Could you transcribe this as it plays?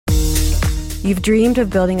You've dreamed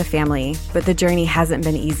of building a family, but the journey hasn't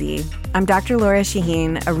been easy. I'm Dr. Laura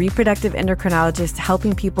Shaheen, a reproductive endocrinologist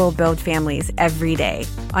helping people build families every day.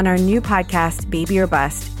 On our new podcast, Baby or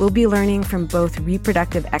Bust, we'll be learning from both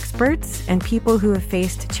reproductive experts and people who have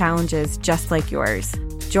faced challenges just like yours.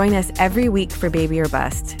 Join us every week for Baby or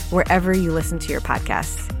Bust, wherever you listen to your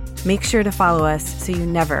podcasts. Make sure to follow us so you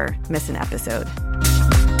never miss an episode.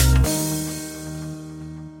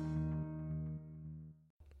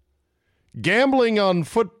 Gambling on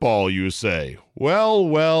football, you say?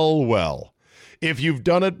 Well. If you've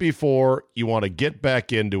done it before, you want to get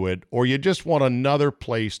back into it, or you just want another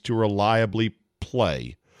place to reliably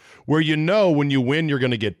play, where you know when you win you're going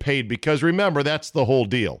to get paid, because remember, that's the whole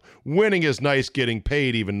deal. Winning is nice, getting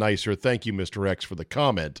paid even nicer. Thank you, Mr. X, for the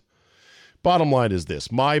comment. Bottom line is this,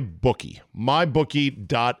 MyBookie, mybookie.ag.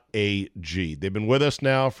 They've been with us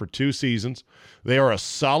now for 2 seasons. They are a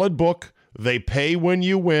solid book. They pay when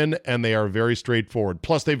you win, and they are very straightforward.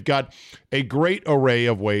 Plus, they've got a great array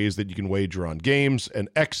of ways that you can wager on games, an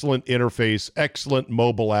excellent interface, excellent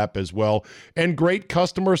mobile app as well, and great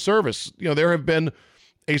customer service. You know, there have been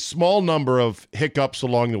a small number of hiccups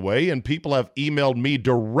along the way, and people have emailed me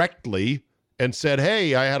directly and said,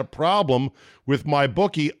 hey, I had a problem with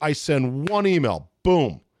MyBookie. I send one email,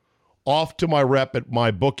 boom, off to my rep at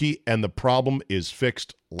MyBookie, and the problem is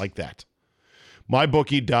fixed like that.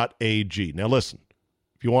 MyBookie.ag. Now listen,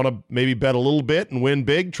 if you want to maybe bet a little bit and win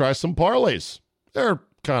big, try some parlays. They're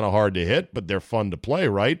kind of hard to hit, but they're fun to play,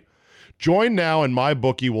 right? Join now and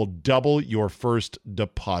MyBookie will double your first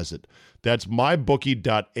deposit. That's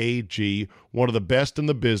MyBookie.ag, one of the best in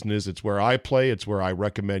the business. It's where I play. It's where I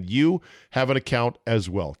recommend you have an account as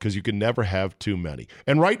well, because you can never have too many.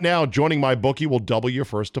 And right now, joining MyBookie will double your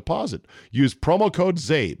first deposit. Use promo code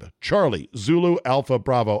ZABE, Charlie, Zulu, Alpha,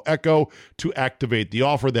 Bravo, Echo, to activate the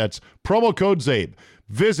offer. That's promo code ZABE.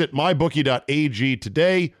 Visit MyBookie.ag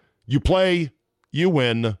today. You play, you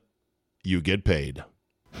win, you get paid.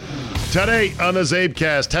 Today on the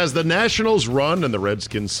CzabeCast, has the Nationals run and the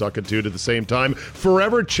Redskins suckitude at the same time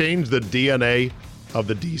forever changed the DNA of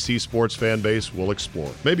the DC sports fan base? We'll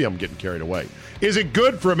explore. Maybe I'm getting carried away. Is it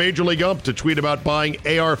good for a Major League ump to tweet about buying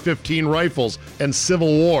AR-15 rifles and Civil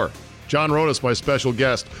War? John Rodas, my special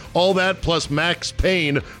guest. All that plus Max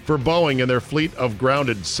Payne for Boeing and their fleet of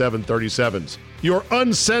grounded 737s. Your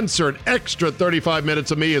uncensored extra 35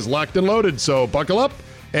 minutes of me is locked and loaded, so buckle up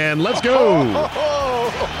and let's go.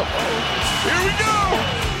 Here we go.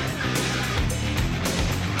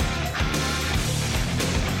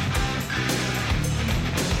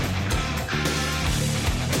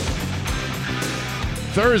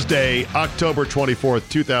 Thursday, October 24th,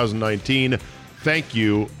 2019. Thank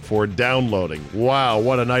you for downloading. Wow,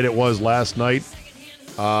 what a night it was last night.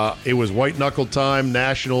 It was white knuckle time.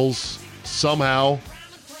 Nationals somehow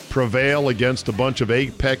prevail against a bunch of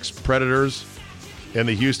apex predators and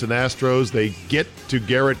the Houston Astros. They get to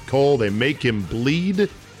Garrett Cole. They make him bleed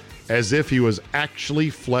as if he was actually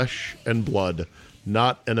flesh and blood,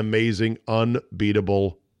 not an amazing,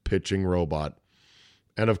 unbeatable pitching robot.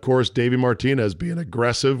 And, of course, Davey Martinez being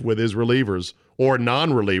aggressive with his relievers, or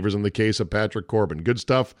non-relievers in the case of Patrick Corbin. Good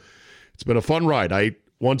stuff. It's been a fun ride. I,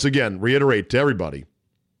 once again, reiterate to everybody,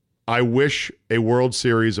 I wish a World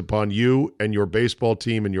Series upon you and your baseball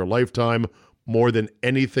team in your lifetime more than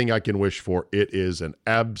anything I can wish for. It is an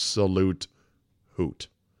absolute hoot.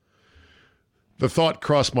 The thought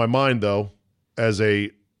crossed my mind, though, as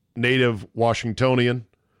a native Washingtonian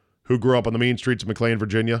who grew up on the mean streets of McLean,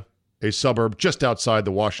 Virginia, a suburb just outside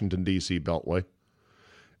the Washington, D.C. Beltway,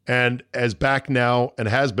 and as back now and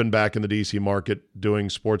has been back in the D.C. market doing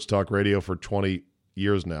sports talk radio for 20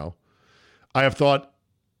 years now, I have thought,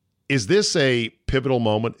 is this a pivotal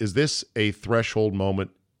moment? Is this a threshold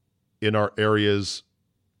moment in our area's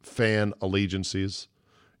fan allegiances,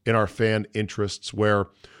 in our fan interests, where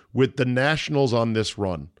with the Nationals on this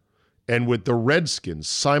run and with the Redskins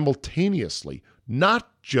simultaneously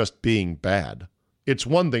not just being bad, it's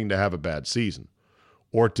one thing to have a bad season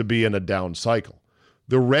or to be in a down cycle.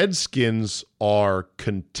 The Redskins are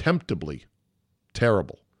contemptibly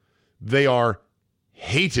terrible. They are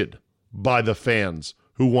hated by the fans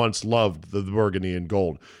who once loved the burgundy and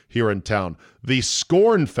gold here in town. The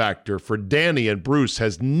scorn factor for Danny and Bruce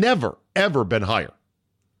has never, ever been higher.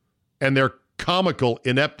 And their comical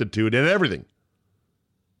ineptitude and everything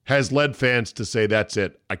has led fans to say, that's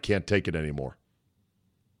it, I can't take it anymore.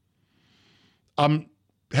 I'm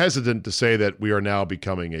hesitant to say that we are now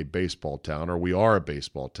becoming a baseball town, or we are a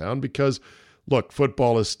baseball town, because, look,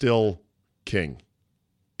 football is still king.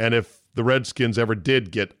 And if the Redskins ever did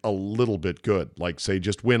get a little bit good, like, say,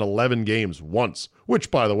 just win 11 games once, which,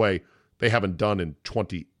 by the way, they haven't done in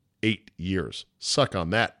 20 28 years. Suck on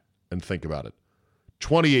that and think about it.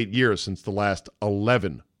 28 years since the last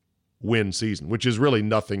 11-win season, which is really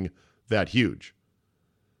nothing that huge.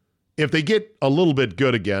 If they get a little bit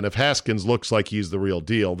good again, if Haskins looks like he's the real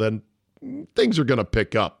deal, then things are going to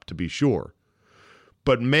pick up, to be sure.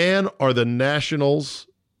 But man, are the Nationals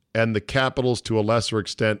and the Capitals, to a lesser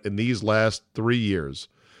extent, in these last 3 years,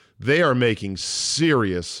 they are making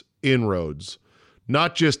serious inroads,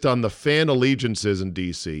 not just on the fan allegiances in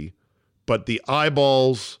D.C., but the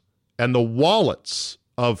eyeballs and the wallets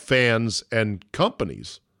of fans and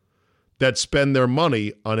companies that spend their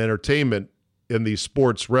money on entertainment in the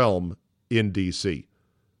sports realm in D.C.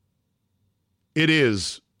 It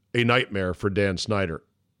is a nightmare for Dan Snyder,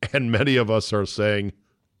 and many of us are saying,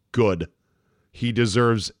 good. He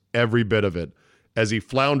deserves every bit of it as he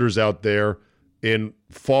flounders out there in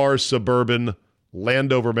far suburban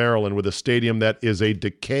Landover, Maryland, with a stadium that is a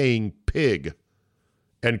decaying pig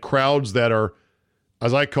and crowds that are,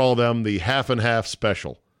 as I call them, the half and half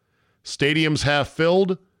special. Stadiums half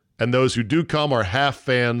filled, and those who do come are half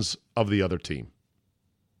fans of the other team.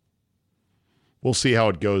 We'll see how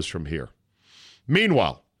it goes from here.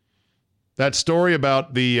 Meanwhile, that story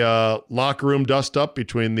about the locker room dust-up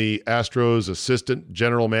between the Astros assistant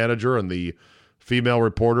general manager and the female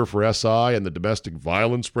reporter for SI and the domestic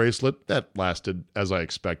violence bracelet, that lasted, as I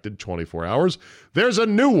expected, 24 hours. There's a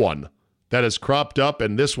new one that has cropped up,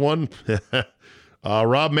 and this one,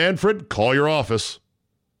 Rob Manfred, call your office.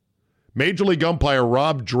 Major League umpire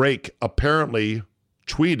Rob Drake apparently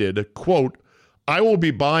tweeted, quote, "I will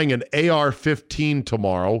be buying an AR-15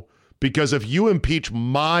 tomorrow because if you impeach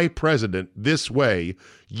my president this way,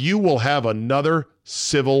 you will have another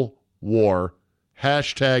civil war.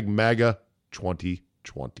 Hashtag MAGA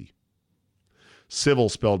 2020. Civil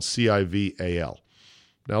spelled C-I-V-A-L.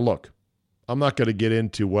 Now look, I'm not going to get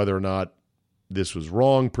into whether or not this was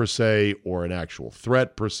wrong per se or an actual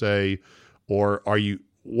threat per se, or are you,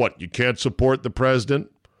 what, you can't support the president?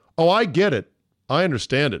 Oh, I get it. I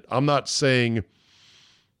understand it. I'm not saying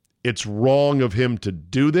it's wrong of him to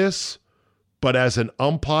do this, but as an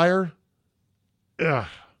umpire,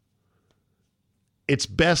 it's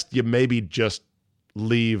best you maybe just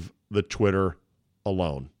leave the Twitter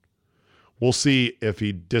alone. We'll see if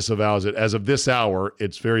he disavows it. As of this hour,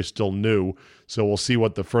 it's very still new, so we'll see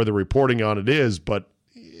what the further reporting on it is, but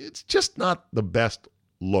it's just not the best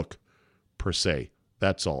look per se.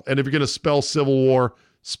 That's all. And if you're going to spell Civil War,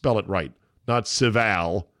 spell it right. Not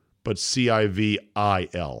Cival, but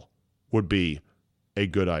C-I-V-I-L would be a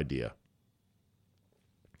good idea.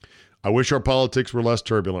 I wish our politics were less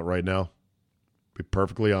turbulent right now. Be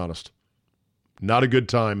perfectly honest. Not a good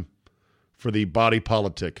time for the body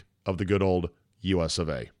politic of the good old US of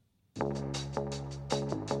A.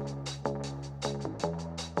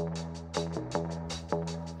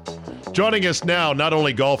 Joining us now, not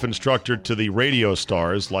only golf instructor to the radio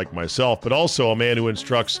stars like myself, but also a man who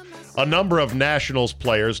instructs a number of Nationals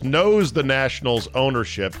players, knows the Nationals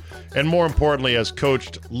ownership, and more importantly has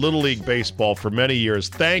coached Little League Baseball for many years,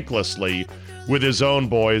 thanklessly, with his own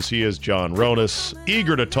boys. He is John Ronis,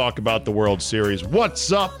 eager to talk about the World Series.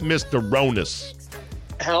 What's up, Mr. Ronis?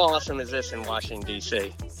 How awesome is this in Washington,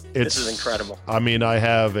 D.C.? This is incredible. I mean, I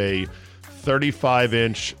have a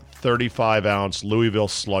 35-inch, 35-ounce Louisville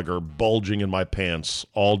Slugger bulging in my pants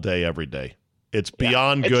all day, every day. It's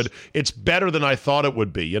beyond good. It's better than I thought it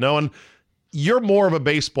would be, you know? And you're more of a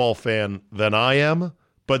baseball fan than I am,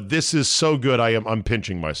 but this is so good I'm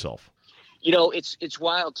pinching myself. You know, it's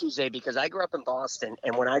wild, Tuesday, because I grew up in Boston,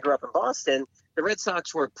 and when I grew up in Boston, the Red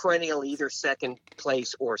Sox were perennial either second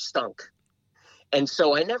place or stunk. And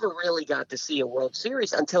so I never really got to see a World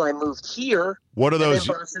Series until I moved here. What are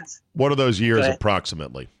those years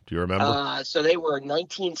approximately? Do you remember? So they were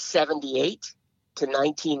 1978 to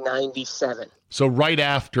 1997. So right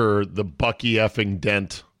after the Bucky effing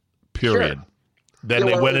Dent period. Sure. Then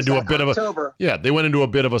they went into a bit October. They went into a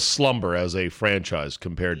bit of a slumber as a franchise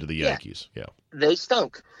compared to the Yankees. Yeah. They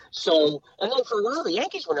stunk. So, and then for a while the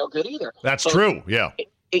Yankees were no good either. That's true. Yeah.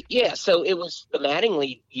 So it was the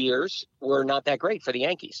Mattingly years were not that great for the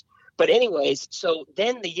Yankees. But anyways, so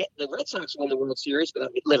then the Red Sox won the World Series, but I'm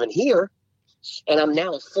living here, and I'm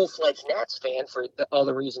now a full-fledged Nats fan for all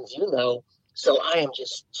the reasons you know. So I am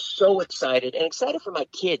just so excited for my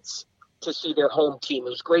kids to see their home team. It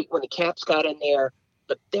was great when the Caps got in there,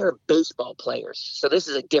 but they're baseball players. So this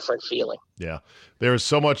is a different feeling. Yeah. There's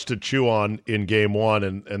so much to chew on in Game 1,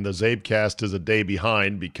 and the CzabeCast is a day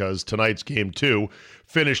behind because tonight's Game 2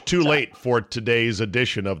 finished too late for today's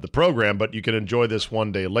edition of the program, but you can enjoy this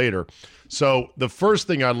one day later. So the first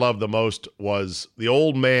thing I loved the most was the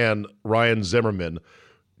old man, Ryan Zimmerman,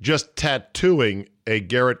 just tattooing a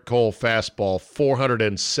Garrett Cole fastball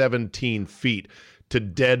 417 feet to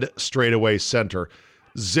dead straightaway center.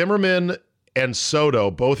 Zimmerman and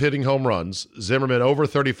Soto both hitting home runs. Zimmerman over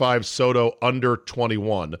 35, Soto under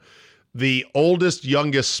 21. The oldest,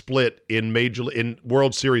 youngest split in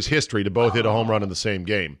World Series history to both hit a home run in the same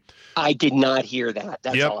game. I did not hear that.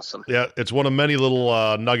 That's awesome. Yeah, it's one of many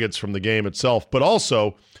little nuggets from the game itself. But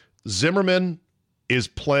also, Zimmerman is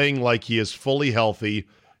playing like he is fully healthy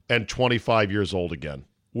and 25 years old again,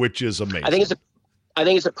 which is amazing. I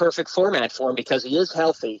think it's a perfect format for him because he is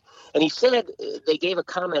healthy. And he said, they gave a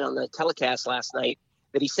comment on the telecast last night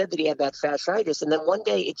that he said that he had that fasciitis, and then one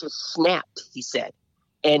day it just snapped, he said.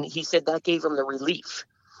 And he said that gave him the relief.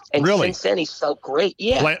 And really? Since then, he's felt great.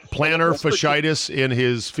 Yeah. Plantar fasciitis in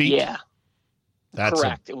his feet? Yeah. That's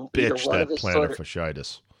correct. a bitch, that plantar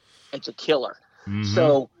fasciitis. It's a killer. Mm-hmm.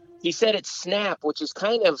 So he said it snapped, which is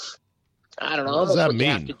kind of, I don't know, what does that what mean?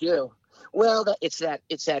 you have to do. Well, it's that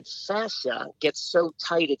fascia gets so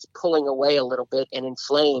tight it's pulling away a little bit and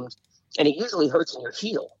inflamed, and it usually hurts in your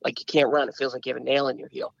heel. Like you can't run. It feels like you have a nail in your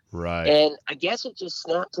heel. Right. And I guess it just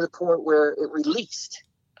snapped to the point where it released,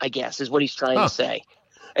 I guess, is what he's trying to say.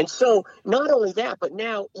 And so not only that, but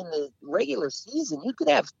now in the regular season, you could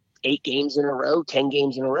have 8 games in a row, 10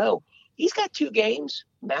 games in a row. He's got 2 games,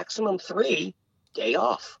 maximum 3, day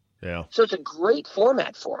off. Yeah. So it's a great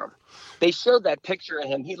format for him. They showed that picture of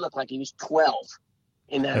him. He looked like he was 12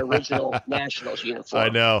 in that original Nationals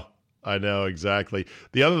uniform. I know, exactly.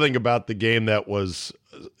 The other thing about the game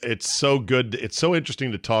it's so good, it's so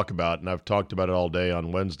interesting to talk about, and I've talked about it all day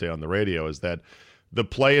on Wednesday on the radio, is that the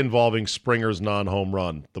play involving Springer's non-home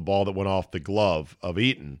run, the ball that went off the glove of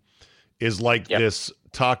Eaton, is like this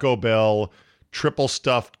Taco Bell triple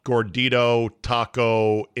stuffed gordito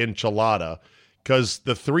taco enchilada. Because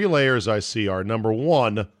the 3 layers I see are, number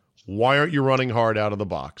 1, why aren't you running hard out of the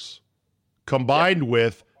box? Combined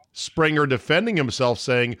with Springer defending himself,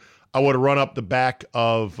 saying, I would have run up the back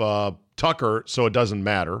of Tucker, so it doesn't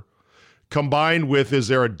matter. Combined with, is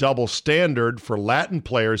there a double standard for Latin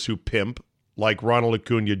players who pimp, like Ronald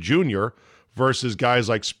Acuna Jr., versus guys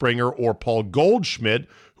like Springer or Paul Goldschmidt,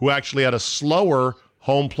 who actually had a slower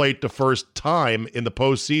home plate to first time in the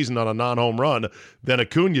postseason on a non-home run than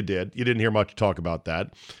Acuna did. You didn't hear much talk about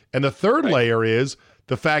that. And the third layer is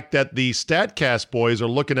the fact that the StatCast boys are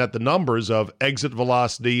looking at the numbers of exit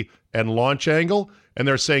velocity and launch angle, and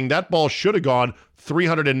they're saying that ball should have gone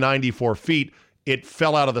 394 feet. It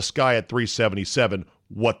fell out of the sky at 377.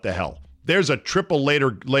 What the hell? There's a triple layer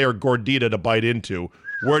gordita to bite into.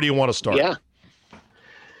 Where do you want to start? Yeah.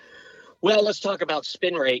 Well, let's talk about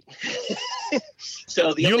spin rate.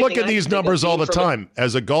 So you look at these numbers all the time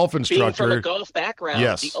as a golf instructor. Being from a golf background,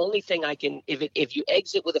 yes. The only thing I can, if you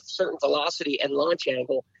exit with a certain velocity and launch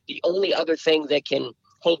angle, the only other thing that can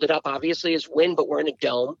hold it up, obviously, is wind, but we're in a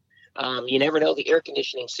dome. You never know the air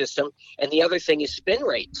conditioning system. And the other thing is spin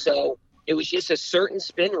rate. So it was just a certain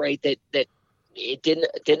spin rate that it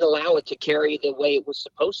didn't allow it to carry the way it was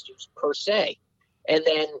supposed to, per se. And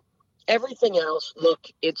then everything else, look,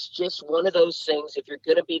 it's just one of those things. If you're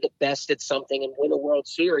going to be the best at something and win a World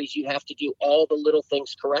Series, you have to do all the little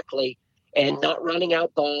things correctly and not running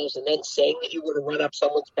out balls and then saying that you want to run up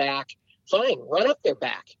someone's back. Fine, run up their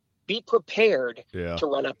back. Be prepared to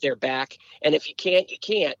run up their back. And if you can't, you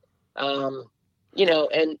can't. And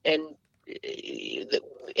the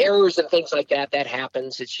errors and things like that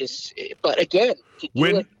happens. It's just, but again,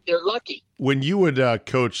 they're lucky. When you would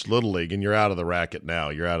coach Little League, and you're out of the racket now,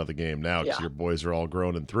 you're out of the game now because your boys are all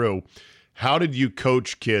grown and through, how did you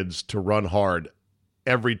coach kids to run hard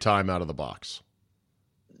every time out of the box?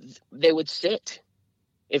 They would sit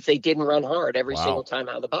if they didn't run hard every single time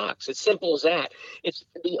out of the box. It's simple as that. It's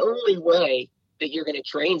the only way that you're going to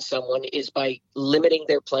train someone is by limiting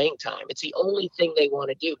their playing time. It's the only thing they want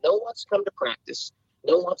to do. No one wants to come to practice.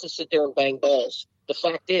 No one wants to sit there and bang balls. The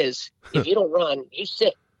fact is, if you don't run, you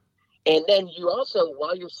sit. And then you also,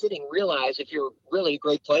 while you're sitting, realize if you're really a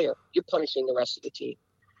great player, you're punishing the rest of the team.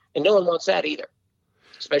 And no one wants that either,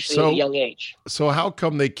 especially at a young age. So how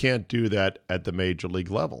come they can't do that at the major league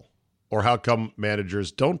level? Or how come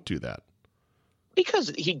managers don't do that?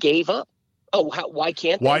 Because he gave up. Oh, why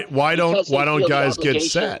can't they? Why don't guys get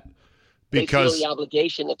set? Because they feel the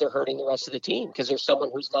obligation that they're hurting the rest of the team because there's someone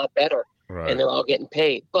who's not better, right, and they're all getting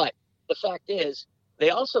paid. But the fact is, they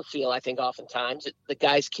also feel, I think, oftentimes that the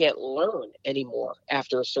guys can't learn anymore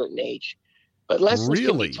after a certain age. But lessons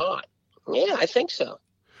can be taught. Yeah, I think so.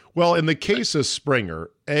 Well, in the case of Springer,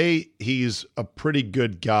 he's a pretty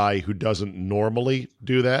good guy who doesn't normally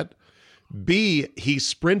do that. B, he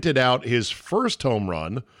sprinted out his first home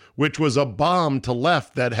run, which was a bomb to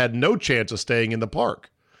left that had no chance of staying in the park.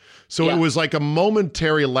 So Yeah. it was like a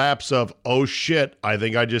momentary lapse of, oh shit, I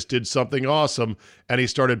think I just did something awesome. And he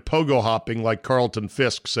started pogo hopping like Carlton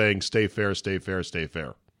Fisk saying, stay fair, stay fair, stay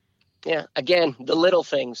fair. Yeah. Again, the little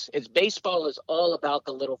things. It's baseball is all about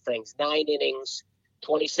the little things. 9 innings,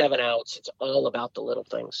 27 outs. It's all about the little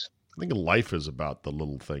things. I think life is about the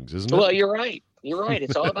little things, isn't it? Well, you're right. You're right.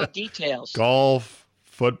 It's all about details. Golf,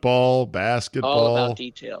 football, basketball. All about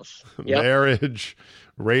details. Yep. Marriage,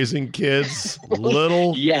 raising kids,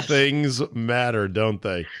 little Yes. things matter, don't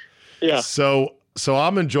they? Yeah. So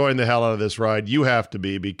I'm enjoying the hell out of this ride. You have to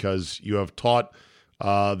be, because you have taught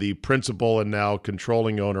the principal and now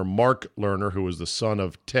controlling owner, Mark Lerner, who was the son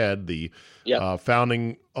of Ted, the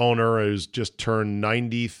founding owner, who's just turned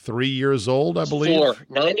 93 years old, I believe.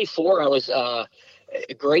 94. I was a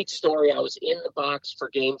great story. I was in the box for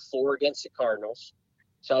Game 4 against the Cardinals.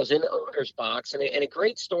 So I was in the owner's box, and a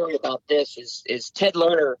great story about this is Ted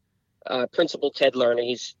Lerner, Principal Ted Lerner.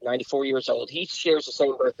 He's 94 years old. He shares the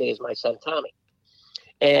same birthday as my son Tommy,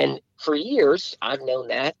 and for years I've known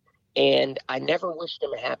that, and I never wished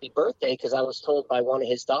him a happy birthday because I was told by one of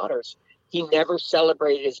his daughters he never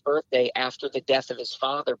celebrated his birthday after the death of his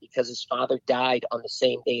father because his father died on the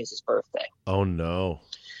same day as his birthday. Oh no!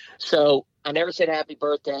 So I never said happy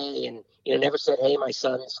birthday, and never said, hey, my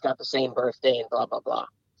son's got the same birthday and blah, blah, blah.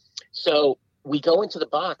 So we go into the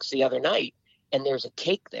box the other night, and there's a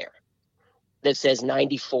cake there that says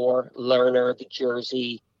 94, Lerner, the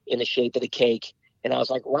jersey in the shape of the cake. And I was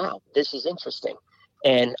like, wow, this is interesting.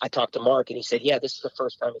 And I talked to Mark, and he said, yeah, this is the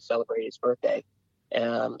first time he celebrated his birthday.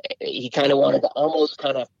 He kind of wanted to almost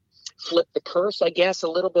kind of flip the curse, I guess, a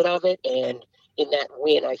little bit of it. And in that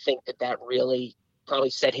win, I think that really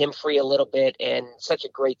probably set him free a little bit, and such a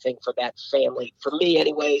great thing for that family. For me,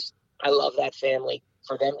 anyways, I love that family.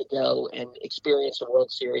 For them to go and experience the World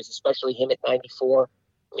Series, especially him at 94.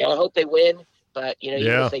 I hope they win, but even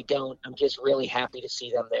if they don't, I'm just really happy to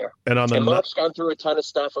see them there. And Mark's gone through a ton of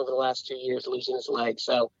stuff over the last 2 years, losing his leg,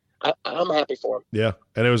 so I'm happy for him. Yeah,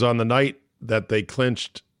 and it was on the night that they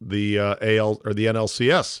clinched the AL or the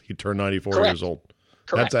NLCS. He turned 94 Correct. years old.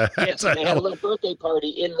 Correct. Yes, and they had a little birthday party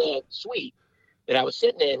in the suite that I was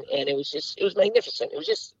sitting in, and it was magnificent.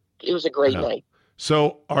 It was a great night.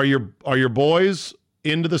 So are your boys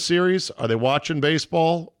into the series? Are they watching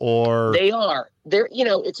baseball, or they are? They're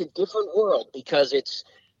it's a different world because it's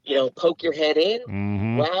poke your head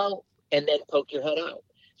in, wow, and then poke your head out.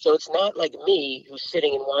 So it's not like me who's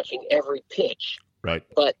sitting and watching every pitch, right?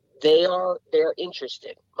 But they're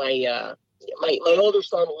interested. My older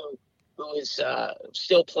son who is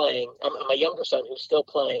still playing, my younger son who's still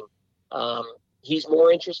playing. He's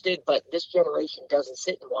more interested, but this generation doesn't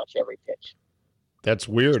sit and watch every pitch. That's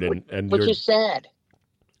weird, and which is sad.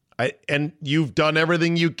 And you've done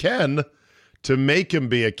everything you can to make him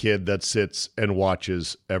be a kid that sits and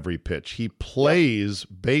watches every pitch. He plays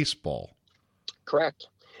baseball. Correct.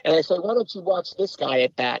 And I said, why don't you watch this guy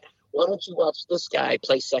at bat? Why don't you watch this guy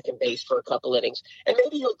play second base for a couple innings? And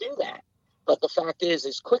maybe he'll do that. But the fact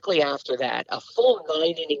is quickly after that, a full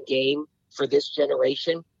 9-inning game for this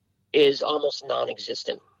generation is almost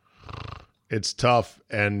non-existent. It's tough,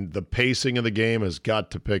 and the pacing of the game has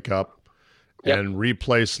got to pick up. Yep. And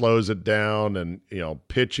replay slows it down, and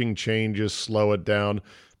pitching changes slow it down.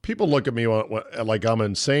 People look at me like I'm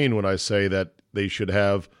insane when I say that they should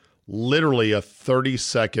have literally a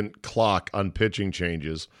 30-second clock on pitching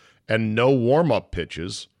changes and no warm-up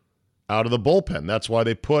pitches out of the bullpen. That's why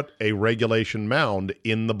they put a regulation mound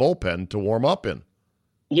in the bullpen to warm up in.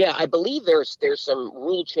 Yeah, I believe there's some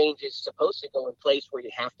rule changes supposed to go in place where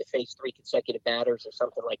you have to face 3 consecutive batters or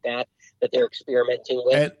something like that they're experimenting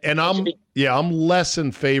with. And I'm less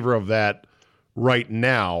in favor of that right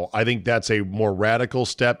now. I think that's a more radical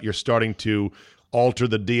step. You're starting to alter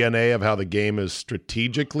the DNA of how the game is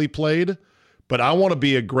strategically played, but I want to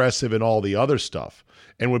be aggressive in all the other stuff.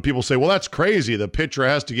 And when people say, well, that's crazy, the pitcher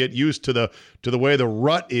has to get used to the way the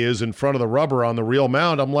rut is in front of the rubber on the real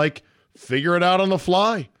mound, I'm like, figure it out on the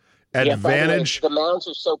fly. Advantage. Yeah, the mounds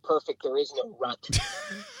are so perfect, there is no rut.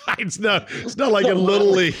 It's not like in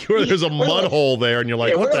Little League where there's a mud hole there and you're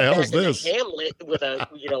like, what the hell is this? Hamlet with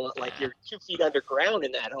like you're 2 feet underground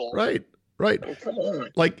in that hole. Right. Oh, come on.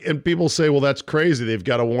 And people say, well, that's crazy. They've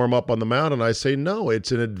got to warm up on the mound. And I say, no,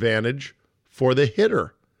 it's an advantage for the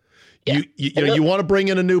hitter. Yeah. You want to bring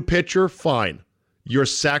in a new pitcher? Fine. You're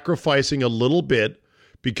sacrificing a little bit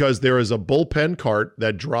because there is a bullpen cart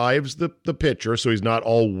that drives the pitcher, so he's not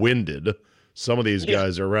all winded. Some of these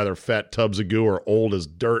guys are rather fat tubs of goo or old as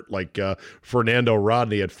dirt, like Fernando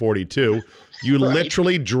Rodney at 42. You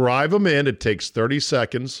literally drive them in. It takes 30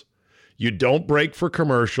 seconds. You don't break for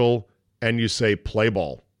commercial, and you say, play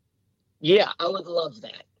ball. Yeah, I would love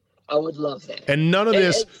that. I would love that. And none of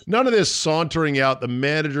this sauntering out. The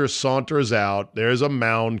manager saunters out. There's a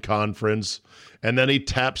mound conference, and then he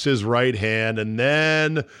taps his right hand, and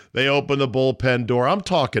then they open the bullpen door. I'm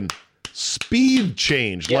talking speed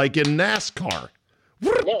change, like in NASCAR.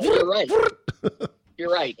 No, you're right.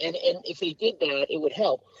 You're right. And if they did that, it would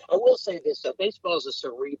help. I will say this, though. Baseball is a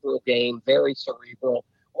cerebral game, very cerebral.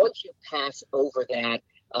 Once you pass over that.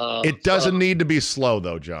 It doesn't need to be slow,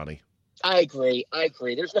 though, Johnny. I agree.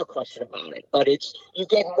 There's no question about it. But you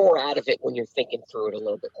get more out of it when you're thinking through it a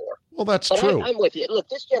little bit more. Well, that's true. I'm with you. Look,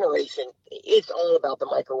 this generation is all about the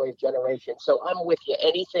microwave generation. So I'm with you.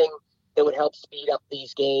 Anything that would help speed up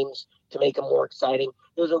these games to make them more exciting.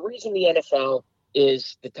 There's a reason the NFL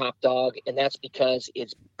is the top dog, and that's because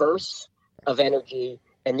it's bursts of energy,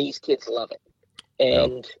 and these kids love it.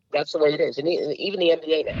 And that's the way it is. And even the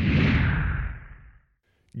NBA now.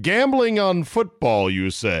 Gambling on football, you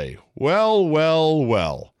say? Well, well,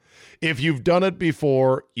 well. If you've done it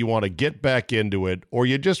before, you want to get back into it, or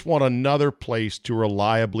you just want another place to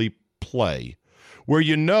reliably play, where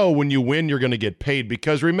you know when you win you're going to get paid,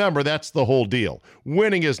 because remember, that's the whole deal.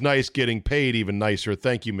 Winning is nice, getting paid even nicer.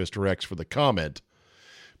 Thank you, Mr. X, for the comment.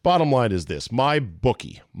 Bottom line is this,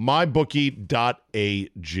 MyBookie, mybookie.ag.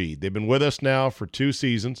 They've been with us now for 2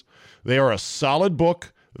 seasons. They are a solid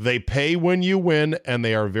book. They pay when you win, and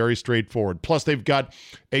they are very straightforward. Plus, they've got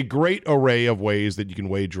a great array of ways that you can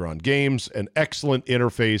wager on games, an excellent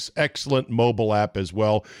interface, excellent mobile app as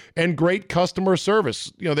well, and great customer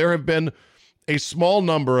service. You know, there have been a small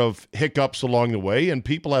number of hiccups along the way, and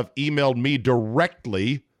people have emailed me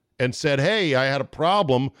directly and said, hey, I had a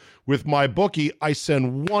problem with MyBookie. I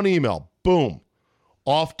send one email, boom,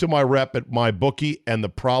 off to my rep at MyBookie, and the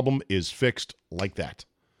problem is fixed like that.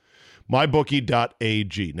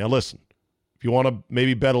 MyBookie.ag. Now listen, if you want to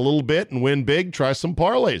maybe bet a little bit and win big, try some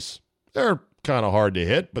parlays. They're kind of hard to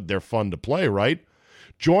hit, but they're fun to play, right?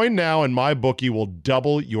 Join now and MyBookie will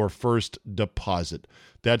double your first deposit.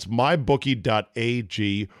 That's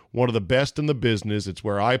mybookie.ag, one of the best in the business. It's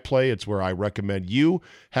where I play. It's where I recommend you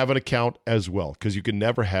have an account as well, because you can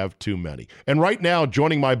never have too many. And right now,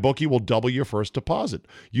 joining MyBookie will double your first deposit.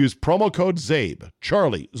 Use promo code ZABE,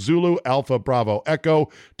 Charlie, Zulu, Alpha, Bravo,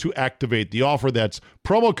 Echo to activate the offer. That's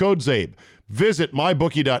promo code ZABE. Visit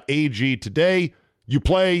mybookie.ag today. You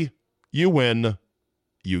play, you win,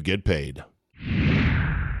 you get paid.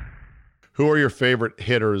 Who are your favorite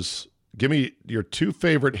hitters? Give me your 2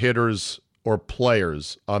 favorite hitters or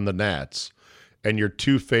players on the Nats and your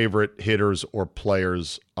 2 favorite hitters or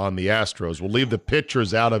players on the Astros. We'll leave the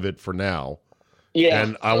pitchers out of it for now. Yeah.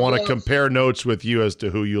 And I want to compare notes with you as to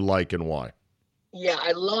who you like and why. Yeah,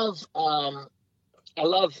 I love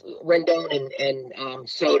Rendon and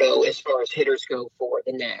Soto as far as hitters go for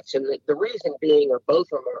the Nats. And the reason being, or both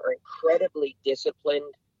of them are incredibly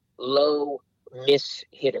disciplined, low miss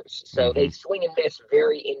hitters. So they swing and miss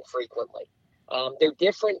very infrequently. They're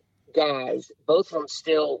different guys. Both of them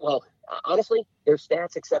still, honestly, their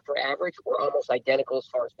stats, except for average, were almost identical as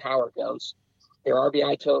far as power goes. Their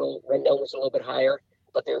RBI total, Rendon was a little bit higher,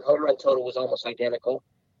 but their home run total was almost identical.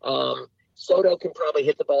 Soto can probably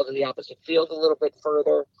hit the ball to the opposite field a little bit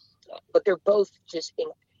further, but they're both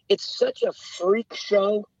it's such a freak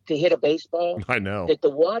show to hit a baseball. I know. That to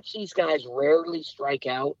watch these guys rarely strike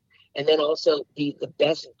out, and then also be the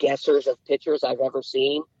best guessers of pitchers I've ever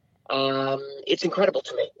seen. It's incredible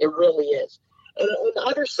to me. It really is. And on the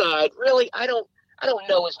other side, really, I don't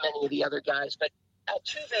know as many of the other guys, but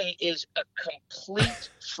Altuve is a complete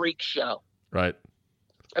freak show. Right.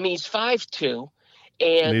 I mean, he's 5'2",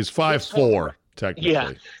 and he's 5'4", technically.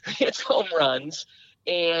 Yeah, hits home runs,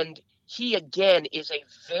 and he again is a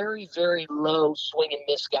very, very low swing and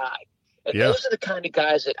miss guy. And those are the kind of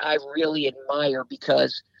guys that I really admire,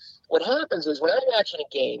 because what happens is when I'm watching a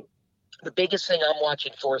game, the biggest thing I'm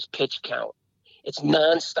watching for is pitch count. It's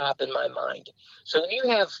nonstop in my mind. So when you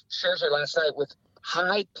have Scherzer last night with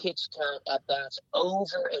high pitch count at bats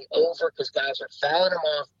over and over, because guys are fouling him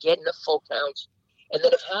off, getting the full counts, and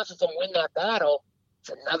then if half of them win that battle,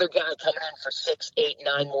 it's another guy coming in for 6, 8,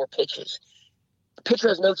 9 more pitches. The pitcher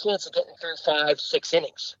has no chance of getting through 5, 6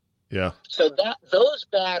 innings. Yeah. So those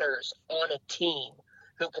batters on a team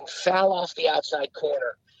who can foul off the outside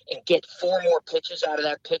corner and get 4 more pitches out of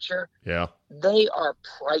that pitcher, they are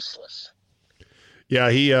priceless. Yeah,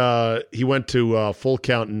 he went to full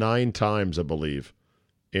count 9 times, I believe,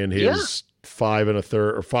 in his 5 1/3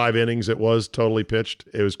 or 5 innings. It was totally pitched.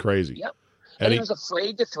 It was crazy. Yep, and he was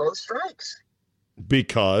afraid to throw strikes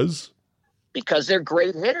because they're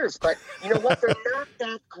great hitters. But you know what? They're not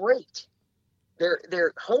that great.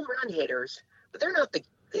 They're home run hitters, but they're not the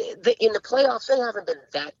in the playoffs, they haven't been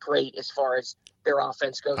that great as far as their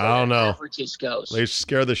offense goes. I don't know. Averages goes. They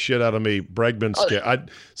scare the shit out of me. Bregman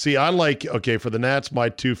scare. For the Nats, my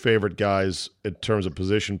two favorite guys in terms of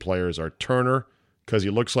position players are Turner, because he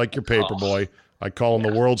looks like your paper boy. I call him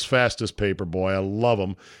the world's fastest paper boy. I love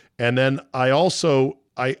him. And then I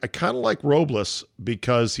kind of like Robles,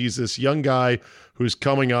 because he's this young guy who's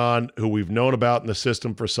coming on, who we've known about in the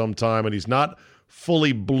system for some time, and he's not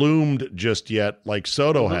fully bloomed just yet like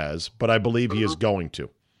Soto has, but I believe he is going to.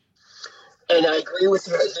 And I agree with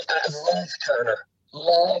you. I love Turner.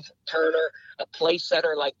 Love Turner. A place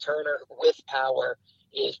setter like Turner with power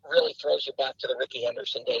really throws you back to the Ricky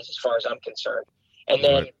Henderson days as far as I'm concerned. And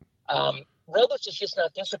then Robles is just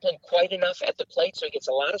not disciplined quite enough at the plate, so he gets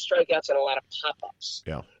a lot of strikeouts and a lot of pop-ups.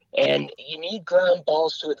 Yeah. And you need ground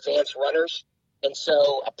balls to advance runners, and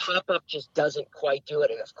so a pop-up just doesn't quite do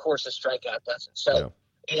it, and of course a strikeout doesn't. So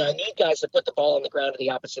I need guys to put the ball on the ground to the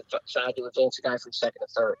opposite side to advance a guy from second to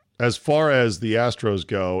third. As far as the Astros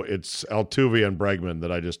go, it's Altuve and Bregman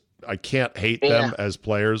that I can't hate them as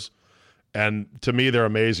players. And to me, they're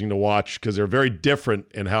amazing to watch because they're very different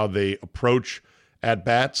in how they approach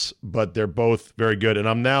at-bats, but they're both very good. And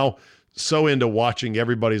I'm now so into watching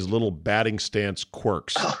everybody's little batting stance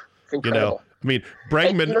quirks. Incredible. I mean,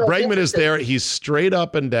 Bregman is there. He's straight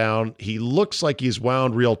up and down. He looks like he's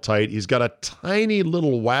wound real tight. He's got a tiny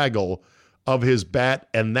little waggle of his bat,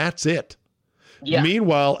 and that's it. Yeah.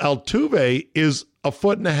 Meanwhile, Altuve is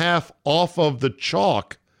 1.5 feet off of the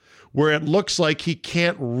chalk, where it looks like he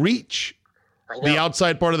can't reach the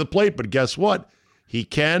outside part of the plate. But guess what? He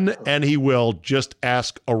can and he will. Just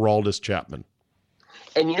ask Aroldis Chapman.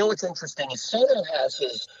 And you know what's interesting is Soto has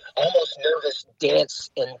his almost nervous dance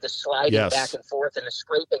and the sliding back and forth and the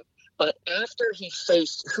scraping. But after he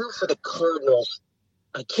faced who for the Cardinals,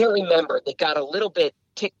 I can't remember, they got a little bit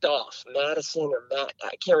ticked off, Madison or Matt,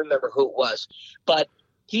 I can't remember who it was. But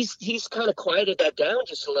he's kind of quieted that down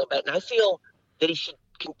just a little bit, and I feel that he should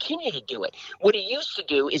continue to do it. What he used to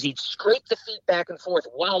do is he'd scrape the feet back and forth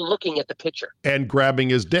while looking at the pitcher. And grabbing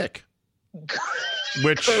his dick.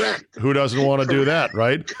 Which who doesn't want to do that,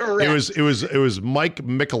 right? Correct. It was Mike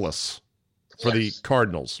Mikolas for the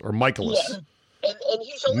Cardinals, or Michaelis. Yeah. And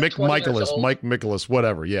he's only Mike Mikolas,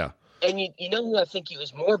 whatever, yeah. And you know who I think he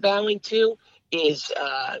was more bowing to is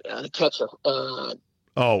the catcher.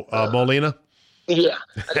 Molina? Yeah.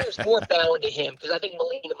 I think it was more bowing to him because I think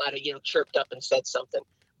Molina might have, chirped up and said something.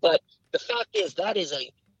 But the fact is that is a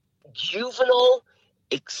juvenile,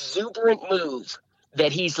 exuberant move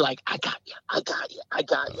that he's like, I got you.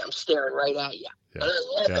 I'm staring right at you. Yeah. And I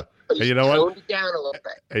love it. But he's toned it down a little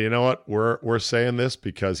bit. And you know what? We're saying this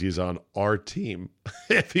because he's on our team.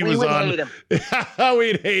 If he we was would on, hate him.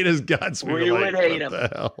 We'd hate his guts. We would hate him.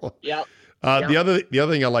 Yep. The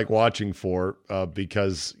other thing I like watching for,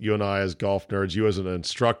 because you and I as golf nerds, you as an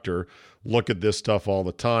instructor, look at this stuff all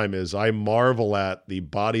the time, is I marvel at the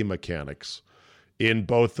body mechanics in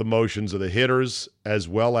both the motions of the hitters as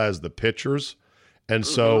well as the pitchers. And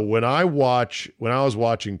so when I was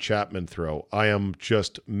watching Chapman throw, I am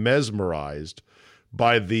just mesmerized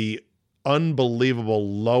by the unbelievable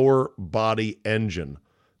lower body engine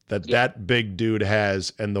that big dude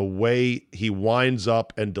has, and the way he winds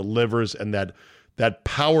up and delivers, and that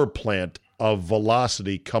power plant of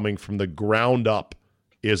velocity coming from the ground up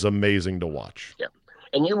is amazing to watch. Yeah.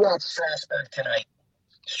 And you watched Strasburg tonight.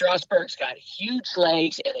 Strasburg's got huge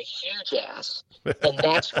legs and a huge ass, and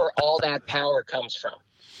that's where all that power comes from.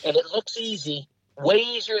 And it looks easy, way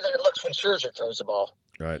easier than it looks when Scherzer throws the ball.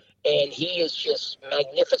 Right. And he is just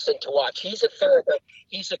magnificent to watch. He's a thoroughbred.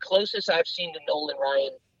 He's the closest I've seen to Nolan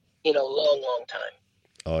Ryan in a long, long time.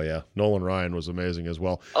 Oh, yeah. Nolan Ryan was amazing as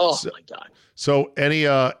well. Oh, my God. So any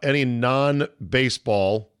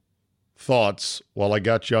non-baseball thoughts while I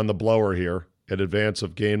got you on the blower here in advance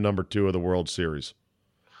of game number 2 of the World Series?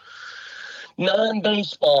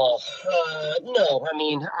 Non-baseball, no. I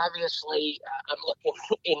mean, obviously, I'm looking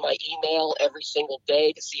in my email every single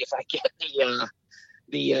day to see if I get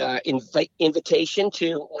the invitation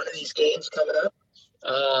to one of these games coming up.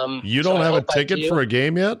 You don't have a ticket for a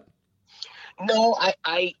game yet? No,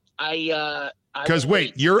 because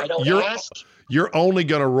wait, you're only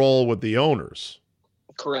going to roll with the owners.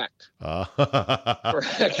 Correct.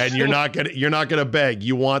 Correct. And you're not gonna beg.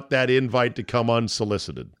 You want that invite to come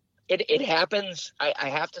unsolicited. It happens. I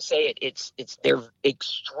have to say it's they're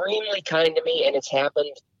extremely kind to me, and it's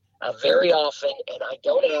happened very often, and I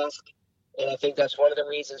don't ask, and I think that's one of the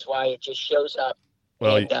reasons why it just shows up.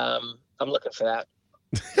 Well, and I'm looking for that.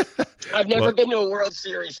 I've never been to a World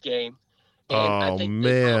Series game, and I think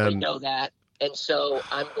they probably know that, and so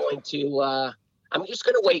I'm going to I'm just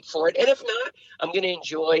going to wait for it. And if not, I'm going to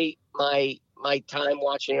enjoy my time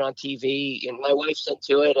watching it on TV. And my wife's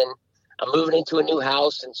into it, and I'm moving into a new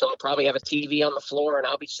house, and so I'll probably have a TV on the floor, and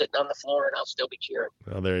I'll be sitting on the floor, and I'll still be cheering.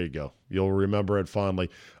 Well, there you go. You'll remember it fondly.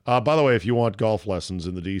 By the way, if you want golf lessons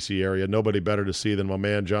in the D.C. area, nobody better to see than my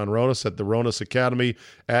man John Ronas at the Ronas Academy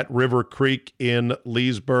at River Creek in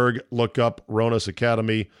Leesburg. Look up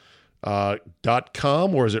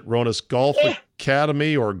ronasacademy.com, or is it Ronas Golf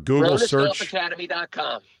Academy, or Google search?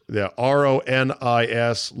 RonasGolfAcademy.com. Yeah,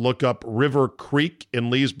 RONIS. Look up River Creek in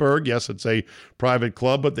Leesburg. Yes, it's a private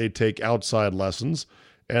club, but they take outside lessons.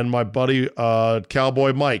 And my buddy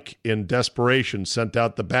Cowboy Mike, in desperation, sent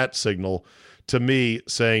out the bat signal to me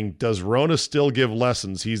saying, does Rona still give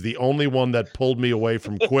lessons? He's the only one that pulled me away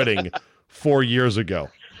from quitting 4 years ago.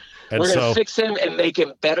 And we're going to fix him and make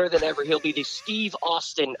him better than ever. He'll be the Steve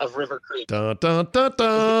Austin of River Creek. Dun, dun, dun,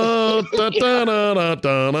 dun, dun, dun, dun,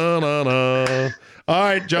 dun, dun, dun. All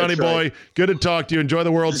right, Johnny boy, good to talk to you. Enjoy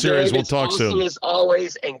the World Series. We'll talk soon. As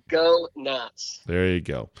always, and go nuts. There you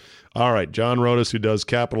go. All right, John Rodas, who does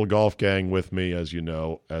Capital Golf Gang with me, as you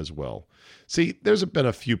know, as well. See, there's been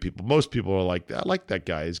a few people. Most people are like, I like that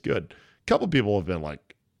guy. He's good. A couple people have been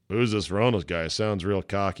like, who's this Rodas guy? Sounds real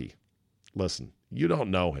cocky. Listen, you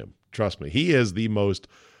don't know him. Trust me. He is the most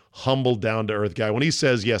humble, down-to-earth guy. When he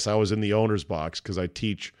says, yes, I was in the owner's box because I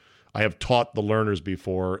have taught the learners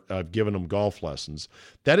before. I've given them golf lessons.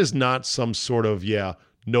 That is not some sort of,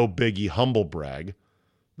 no biggie humble brag.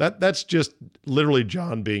 That's just literally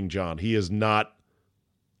John being John. He is not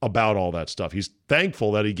about all that stuff. He's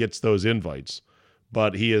thankful that he gets those invites,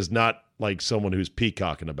 but he is not like someone who's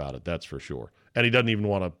peacocking about it, that's for sure. And he doesn't even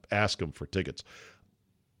want to ask him for tickets.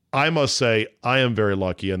 I must say I am very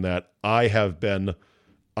lucky in that I have been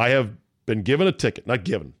given a ticket, not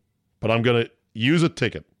given, but I'm going to use a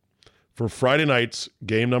ticket for Friday night's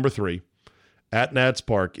game number 3 at Nats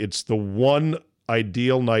Park. It's the one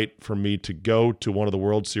ideal night for me to go to one of the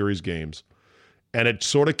World Series games. And it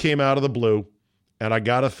sort of came out of the blue. And I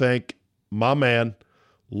got to thank my man,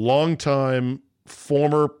 longtime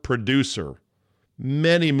former producer,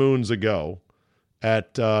 many moons ago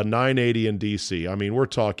at 980 in D.C. I mean, we're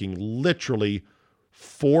talking literally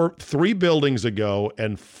 3 buildings ago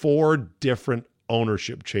and 4 different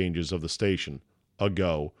ownership changes of the station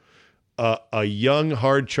ago. A young,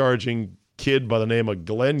 hard-charging kid by the name of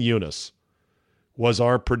Glenn Eunice was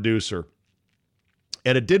our producer.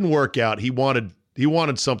 And it didn't work out. He wanted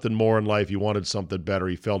something more in life. He wanted something better.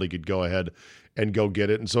 He felt he could go ahead and go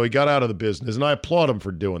get it. And so he got out of the business, and I applaud him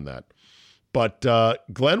for doing that. But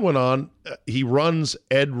Glenn went on. He runs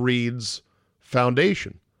Ed Reed's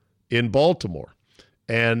foundation in Baltimore.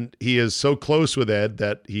 And he is so close with Ed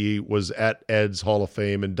that he was at Ed's Hall of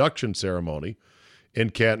Fame induction ceremony in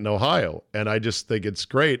Canton, Ohio. And I just think it's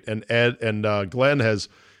great. And Glenn has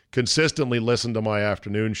consistently listened to my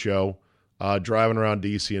afternoon show driving around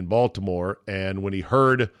D.C. and Baltimore. And when he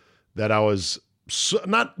heard that I was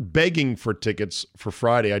not begging for tickets for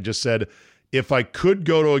Friday, I just said, if I could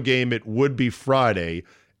go to a game, it would be Friday,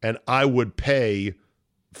 and I would pay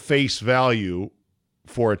face value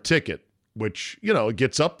for a ticket, which, it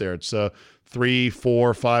gets up there. It's $300,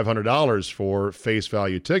 $400, $500 for face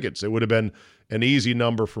value tickets. It would have been an easy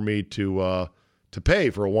number for me to pay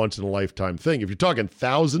for a once-in-a-lifetime thing. If you're talking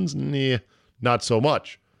thousands, not so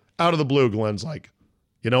much. Out of the blue, Glenn's like,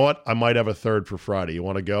 you know what? I might have a third for Friday. You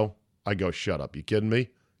want to go? I go, shut up. You kidding me?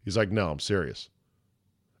 He's like, no, I'm serious.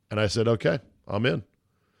 And I said, okay, I'm in.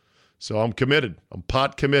 So I'm committed. I'm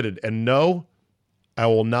pot committed. And no, I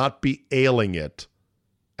will not be ailing it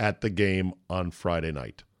at the game on Friday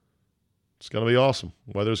night. It's going to be awesome.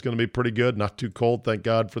 Weather's going to be pretty good. Not too cold, thank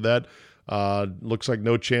God for that. Looks like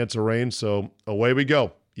no chance of rain, so away we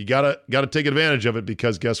go. You gotta take advantage of it,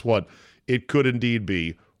 because guess what? It could indeed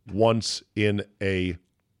be once in a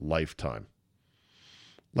lifetime.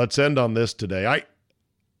 Let's end on this today.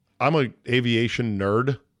 I'm an aviation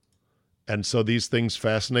nerd, and so these things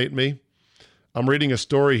fascinate me. I'm reading a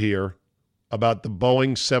story here about the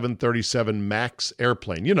Boeing 737 MAX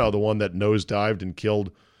airplane. You know, the one that nosedived and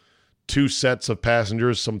killed 2 sets of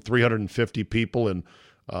passengers, some 350 people in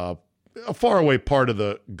a faraway part of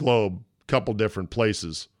the globe, couple different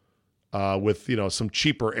places, with, some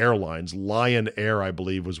cheaper airlines. Lion Air, I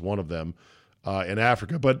believe, was one of them in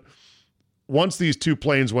Africa. But once these 2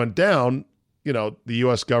 planes went down, the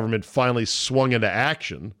U.S. government finally swung into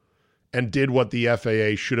action and did what the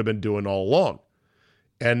FAA should have been doing all along.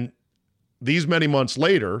 And these many months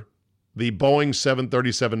later, the Boeing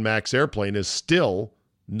 737 MAX airplane is still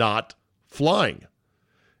not flying.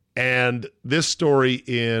 And this story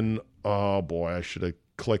in, oh boy, I should have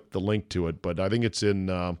clicked the link to it, but I think it's in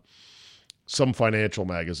some financial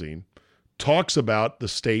magazine, talks about the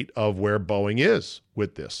state of where Boeing is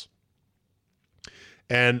with this.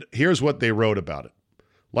 And here's what they wrote about it.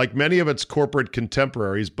 Like many of its corporate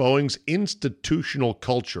contemporaries, Boeing's institutional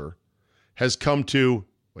culture has come to,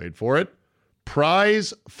 wait for it,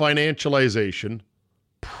 prize financialization,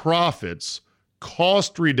 profits,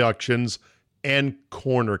 cost reductions, and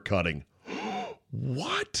corner cutting.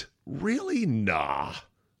 What? Really? Nah.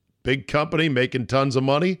 Big company making tons of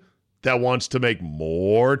money that wants to make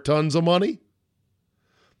more tons of money?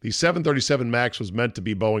 The 737 MAX was meant to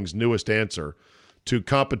be Boeing's newest answer to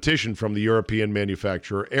competition from the European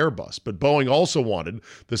manufacturer Airbus. But Boeing also wanted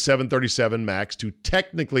the 737 MAX to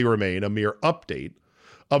technically remain a mere update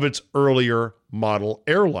of its earlier model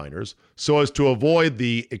airliners so as to avoid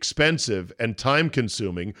the expensive and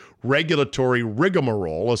time-consuming regulatory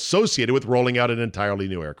rigmarole associated with rolling out an entirely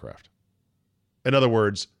new aircraft. In other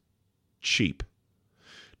words, cheap.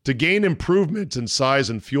 To gain improvements in size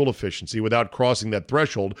and fuel efficiency without crossing that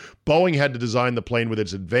threshold, Boeing had to design the plane with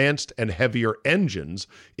its advanced and heavier engines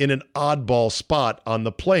in an oddball spot on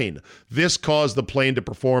the plane. This caused the plane to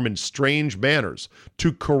perform in strange manners.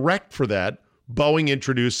 To correct for that, Boeing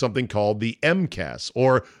introduced something called the MCAS,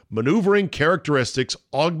 or Maneuvering Characteristics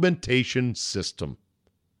Augmentation System.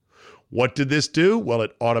 What did this do? Well,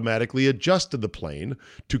 it automatically adjusted the plane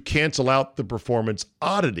to cancel out the performance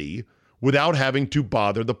oddity without having to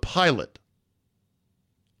bother the pilot.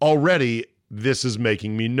 Already, this is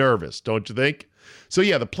making me nervous, don't you think? So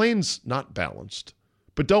yeah, the plane's not balanced,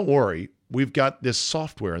 but don't worry, we've got this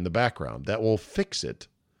software in the background that will fix it,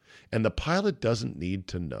 and the pilot doesn't need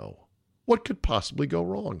to know. What could possibly go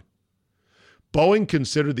wrong? Boeing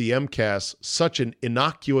considered the MCAS such an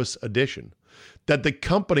innocuous addition that the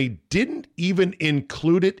company didn't even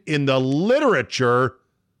include it in the literature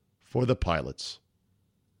for the pilots.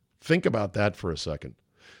 Think about that for a second.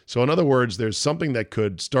 So in other words, there's something that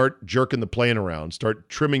could start jerking the plane around, start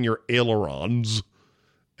trimming your ailerons,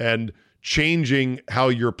 and changing how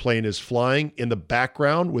your plane is flying in the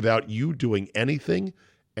background without you doing anything,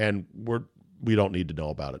 and we don't need to know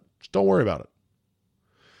about it. Just don't worry about it.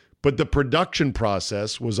 But the production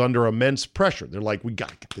process was under immense pressure. They're like, we got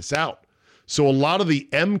to get this out. So a lot of the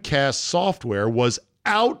MCAS software was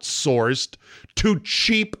outsourced to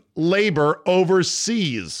cheap labor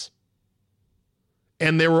overseas.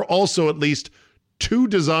 And there were also at least 2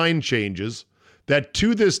 design changes that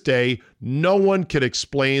to this day, no one can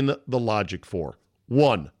explain the logic for.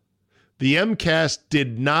 1, the MCAS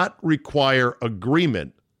did not require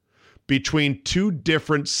agreement between 2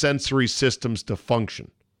 different sensory systems to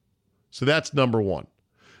function. So that's number 1.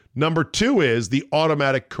 Number 2 is the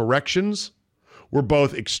automatic corrections were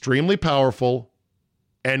both extremely powerful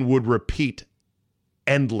and would repeat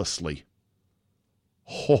endlessly.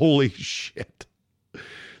 Holy shit.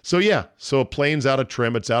 So yeah, so a plane's out of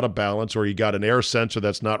trim, it's out of balance, or you got an air sensor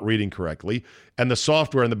that's not reading correctly, and the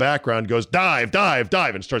software in the background goes, dive, dive,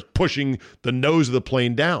 dive, and starts pushing the nose of the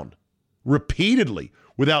plane down repeatedly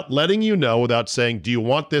without letting you know, without saying, do you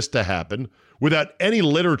want this to happen? Without any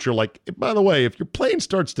literature like, by the way, if your plane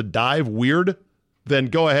starts to dive weird, then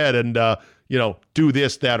go ahead and, do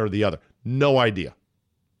this, that, or the other. No idea.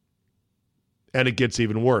 And it gets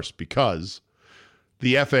even worse because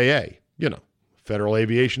the FAA, Federal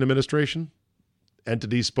Aviation Administration,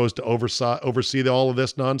 entity supposed to oversee all of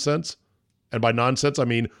this nonsense. And by nonsense, I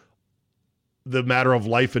mean the matter of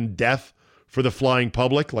life and death for the flying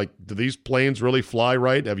public. Like, do these planes really fly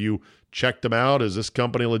right? Have you checked them out? Is this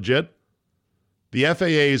company legit? The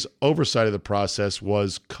FAA's oversight of the process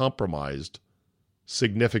was compromised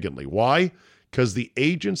significantly. Why? Because the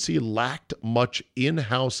agency lacked much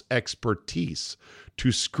in-house expertise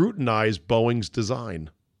to scrutinize Boeing's design.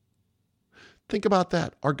 Think about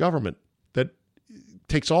that. Our government that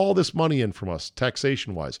takes all this money in from us,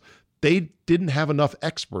 taxation-wise, they didn't have enough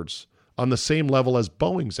experts on the same level as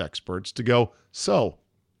Boeing's experts to go, so,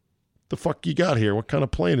 the fuck you got here? What kind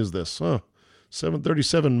of plane is this?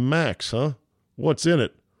 737 MAX, huh? What's in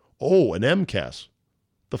it? Oh, an MCAS.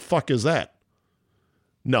 The fuck is that?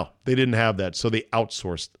 No, they didn't have that, so they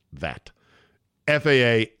outsourced that.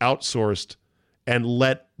 FAA outsourced and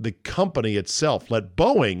let the company itself, let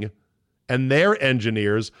Boeing and their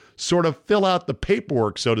engineers sort of fill out the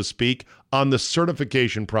paperwork, so to speak, on the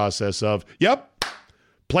certification process of, yep,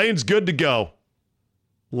 plane's good to go.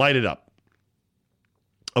 Light it up.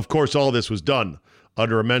 Of course, all this was done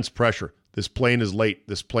under immense pressure. This plane is late.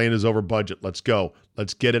 This plane is over budget. Let's go.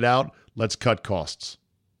 Let's get it out. Let's cut costs.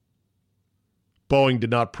 Boeing did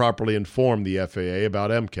not properly inform the FAA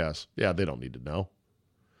about MCAS. Yeah, they don't need to know.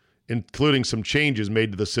 Including some changes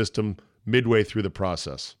made to the system midway through the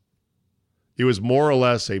process. It was more or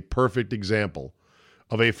less a perfect example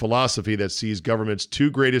of a philosophy that sees government's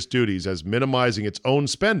two greatest duties as minimizing its own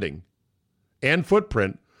spending and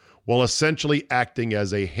footprint while essentially acting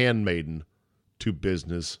as a handmaiden to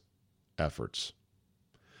business efforts.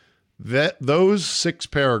 Those 6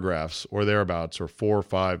 paragraphs or thereabouts, or 4,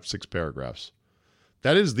 5, 6 paragraphs,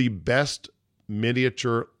 that is the best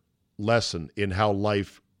miniature lesson in how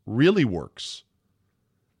life really works.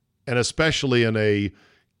 And especially in a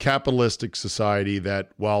capitalistic society that,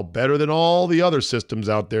 while better than all the other systems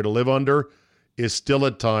out there to live under, is still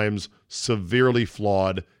at times severely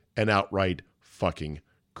flawed and outright fucking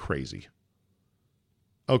crazy.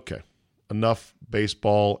 Okay, enough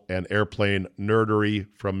baseball and airplane nerdery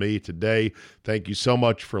from me today. Thank you so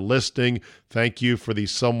much for listening. Thank you for the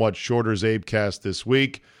somewhat shorter CzabeCast this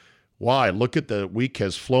week. Why? Look at the week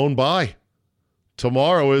has flown by.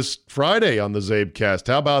 Tomorrow is Friday on the CzabeCast.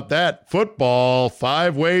 How about that? Football,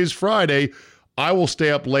 5 ways Friday. I will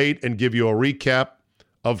stay up late and give you a recap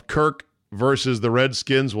of Kirk versus the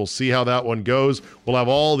Redskins. We'll see how that one goes. We'll have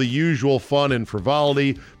all the usual fun and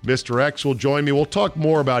frivolity. Mr. X will join me. We'll talk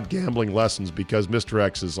more about gambling lessons because Mr.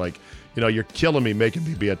 X is like, you're killing me, making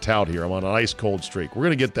me be a tout here. I'm on an ice cold streak. We're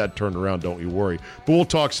going to get that turned around, don't you worry. But we'll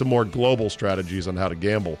talk some more global strategies on how to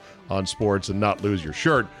gamble on sports and not lose your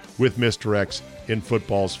shirt with Mr. X in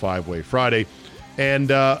football's 5-Way Friday.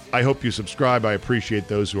 And I hope you subscribe. I appreciate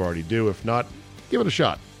those who already do. If not, give it a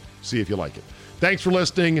shot. See if you like it. Thanks for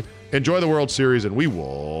listening. Enjoy the World Series, and we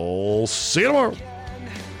will see you tomorrow.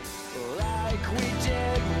 Like we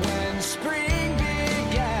did when spring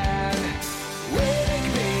began.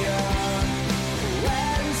 Wake me up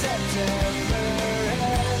when September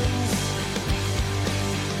ends.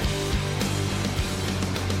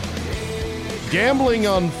 Gambling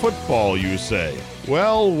on football, you say?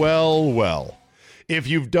 Well, well, well. If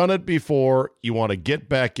you've done it before, you want to get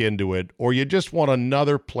back into it, or you just want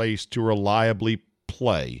another place to reliably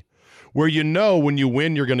play, where when you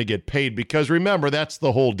win, you're going to get paid. Because remember, that's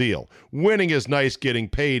the whole deal. Winning is nice, getting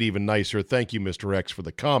paid even nicer. Thank you, Mr. X, for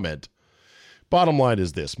the comment. Bottom line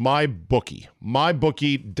is this, MyBookie,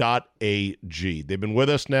 mybookie.ag. They've been with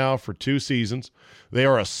us now for 2 seasons. They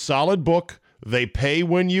are a solid book. They pay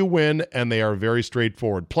when you win, and they are very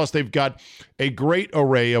straightforward. Plus, they've got a great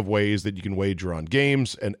array of ways that you can wager on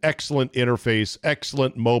games, an excellent interface,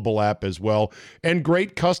 excellent mobile app as well, and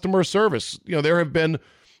great customer service. There have been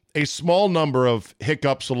a small number of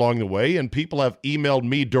hiccups along the way, and people have emailed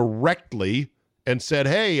me directly and said,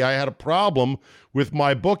 hey, I had a problem with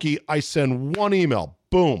MyBookie. I send one email,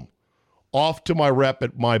 boom, off to my rep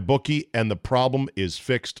at MyBookie, and the problem is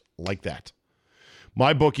fixed like that.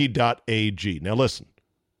 MyBookie.ag. Now listen,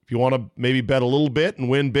 if you want to maybe bet a little bit and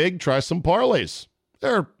win big, try some parlays.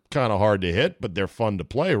 They're kind of hard to hit, but they're fun to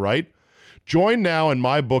play, right? Join now and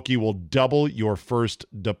MyBookie will double your first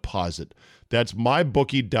deposit. That's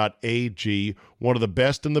mybookie.ag, one of the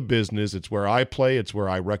best in the business. It's where I play. It's where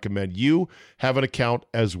I recommend you have an account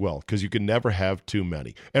as well, because you can never have too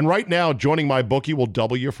many. And right now, joining MyBookie will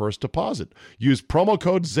double your first deposit. Use promo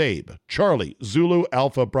code ZABE, Charlie, Zulu,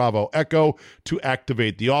 Alpha, Bravo, Echo to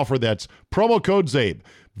activate the offer. That's promo code ZABE.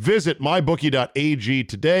 Visit mybookie.ag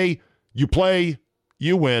today. You play,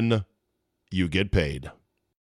 you win, you get paid.